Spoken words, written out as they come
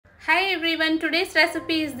Hi everyone, today's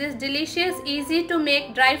recipe is this delicious, easy to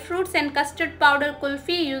make dry fruits and custard powder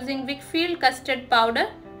kulfi using Weikfield Custard Powder.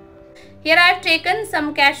 Here I have taken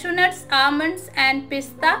some cashew nuts, almonds and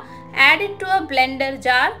pista, add it to a blender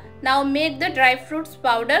jar. Now make the dry fruits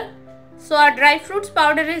powder. So our dry fruits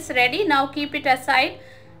powder is ready. Now keep it aside.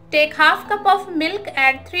 Take half cup of milk,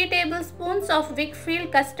 add 3 tablespoons of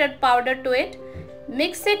Weikfield custard powder to it.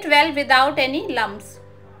 Mix it well without any lumps.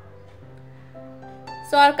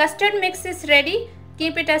 So our custard mix is ready.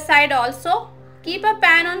 Keep it aside also. Keep a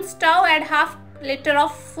pan on stove, add half liter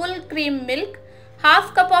of full cream milk,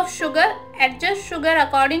 half cup of sugar, adjust sugar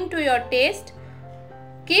according to your taste.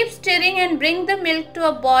 Keep stirring and bring the milk to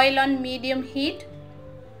a boil on medium heat.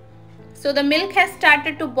 So the milk has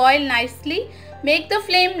started to boil nicely. Make the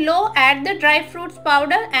flame low, add the dry fruits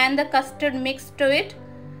powder and the custard mix to it.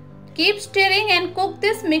 Keep stirring and cook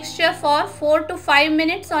this mixture for 4 to 5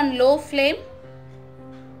 minutes on low flame.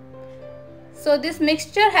 So this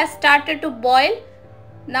mixture has started to boil.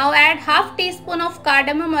 Now add half teaspoon of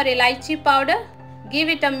cardamom or elaichi powder. Give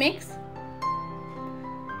it a mix.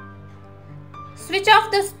 Switch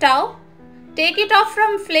off the stove. Take it off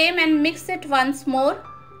from flame and mix it once more.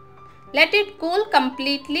 Let it cool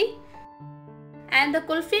completely. And the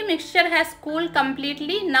kulfi mixture has cooled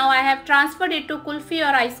completely. Now I have transferred it to kulfi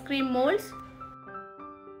or ice cream molds.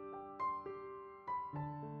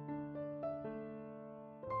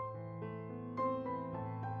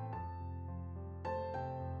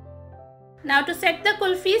 Now to set the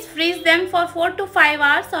kulfis, freeze them for 4 to 5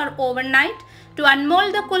 hours or overnight. To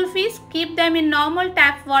unmold the kulfis, keep them in normal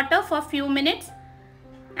tap water for few minutes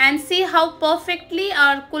and see how perfectly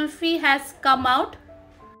our kulfi has come out.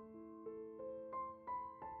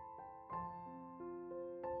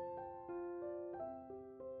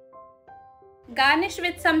 Garnish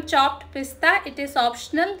with some chopped pista. It is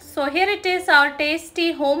optional. So here it is, our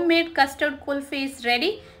tasty homemade custard kulfi is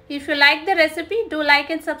ready. If you like the recipe, do like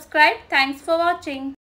and subscribe. Thanks for watching.